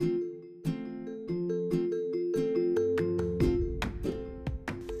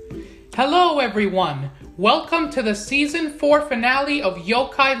Hello everyone! Welcome to the Season 4 finale of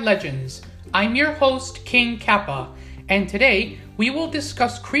Yokai Legends. I'm your host, King Kappa, and today we will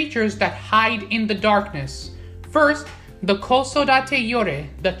discuss creatures that hide in the darkness. First, the Kosodate Yore,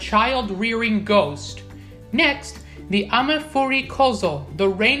 the child-rearing ghost. Next, the Amefuri Kozo, the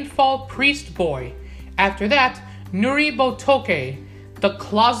rainfall priest boy. After that, Nuribotoke, the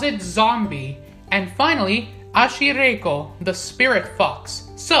closet zombie. And finally, Ashireko, the spirit fox.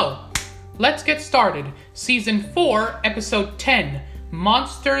 So, let's get started. Season 4, Episode 10,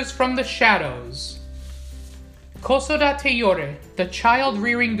 Monsters from the Shadows. Kosodate Yore, the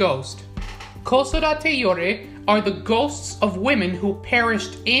child-rearing ghost. Kosodate Yore are the ghosts of women who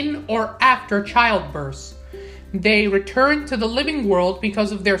perished in or after childbirth. They return to the living world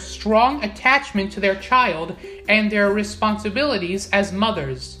because of their strong attachment to their child and their responsibilities as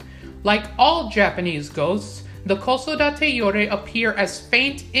mothers. Like all Japanese ghosts, the Kosodate Yore appear as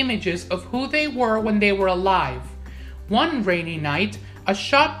faint images of who they were when they were alive. One rainy night, a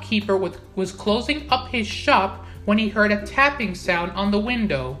shopkeeper was closing up his shop when he heard a tapping sound on the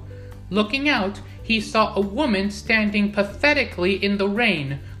window. Looking out, he saw a woman standing pathetically in the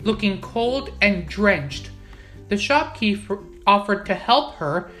rain, looking cold and drenched. The shopkeeper offered to help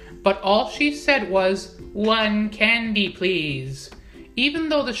her, but all she said was, "One candy, please." Even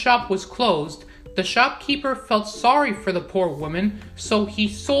though the shop was closed, the shopkeeper felt sorry for the poor woman, so he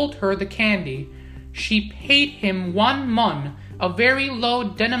sold her the candy. She paid him 1 mon, a very low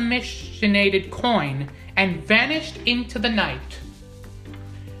denominated coin, and vanished into the night.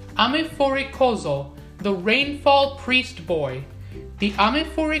 Amefuri Kozo, the rainfall priest boy. The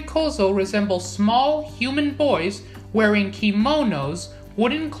Amefuri Kozo resemble small human boys wearing kimonos,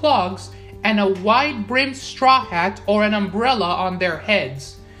 wooden clogs, and a wide-brimmed straw hat or an umbrella on their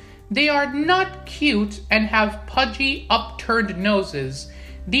heads. They are not cute and have pudgy, upturned noses.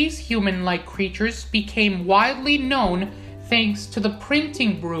 These human-like creatures became widely known thanks to the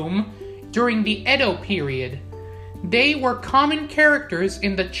printing boom during the Edo period. They were common characters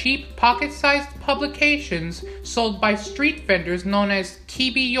in the cheap pocket-sized publications sold by street vendors known as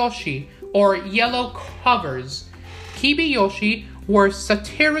kibiyoshi, or yellow covers. Kibiyoshi were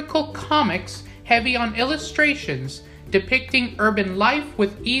satirical comics heavy on illustrations, depicting urban life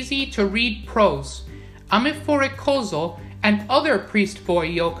with easy-to-read prose. Amefuri Kozo and other priest boy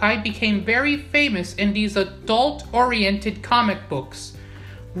yokai became very famous in these adult-oriented comic books.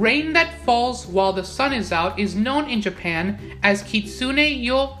 Rain that falls while the sun is out is known in Japan as Kitsune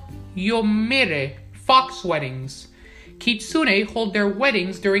yo Yomire, fox weddings. Kitsune hold their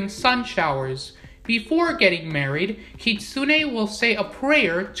weddings during sun showers. Before getting married, Kitsune will say a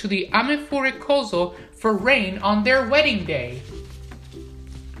prayer to the Amefuri Kozo for rain on their wedding day.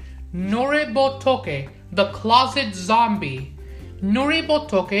 Nuribotoke, the closet zombie.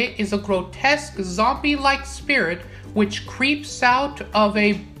 Nuribotoke is a grotesque zombie-like spirit which creeps out of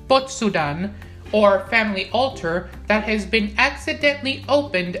a botsudan, or family altar, that has been accidentally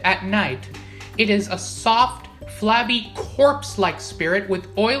opened at night. It is a soft, flabby, corpse-like spirit with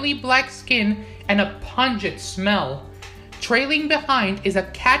oily black skin and a pungent smell. Trailing behind is a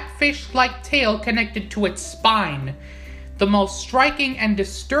catfish-like tail connected to its spine. The most striking and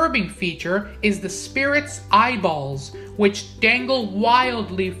disturbing feature is the spirit's eyeballs, which dangle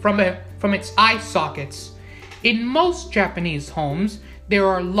wildly from its eye sockets. In most Japanese homes, there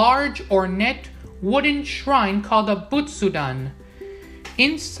are large ornate wooden shrine called a butsudan.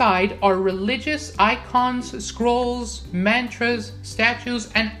 Inside are religious icons, scrolls, mantras,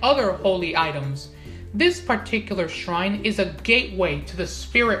 statues, and other holy items. This particular shrine is a gateway to the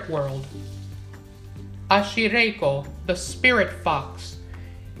spirit world. Ashireko, the spirit fox.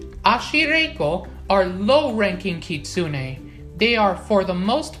 Ashireko are low-ranking kitsune. They are for the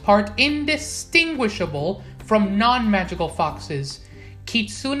most part indistinguishable from non-magical foxes.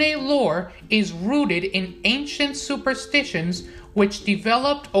 Kitsune lore is rooted in ancient superstitions which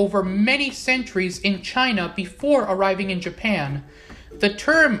developed over many centuries in China before arriving in Japan. The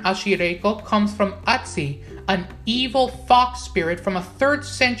term Ashireko comes from Atsi, an evil fox spirit from a 3rd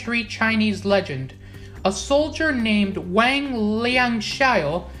century Chinese legend. A soldier named Wang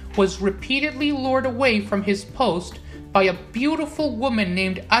Liangxiao was repeatedly lured away from his post by a beautiful woman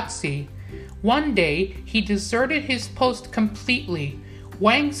named Atsi. One day, he deserted his post completely.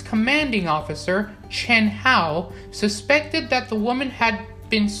 Wang's commanding officer, Chen Hao, suspected that the woman had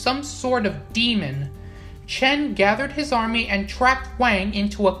been some sort of demon. Chen gathered his army and tracked Wang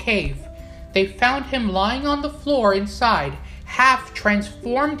into a cave. They found him lying on the floor inside, half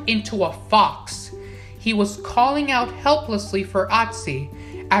transformed into a fox. He was calling out helplessly for Atsi.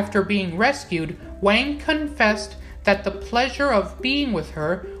 After being rescued, Wang confessed that the pleasure of being with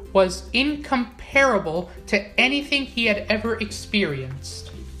her was incomparable to anything he had ever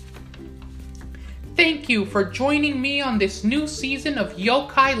experienced. Thank you for joining me on this new season of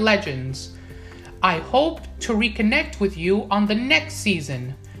Yokai Legends. I hope to reconnect with you on the next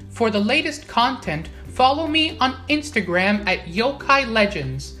season. For the latest content, follow me on Instagram at Yokai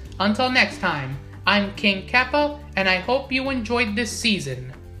Legends. Until next time, I'm King Kappa, and I hope you enjoyed this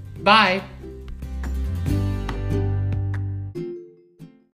season. Bye!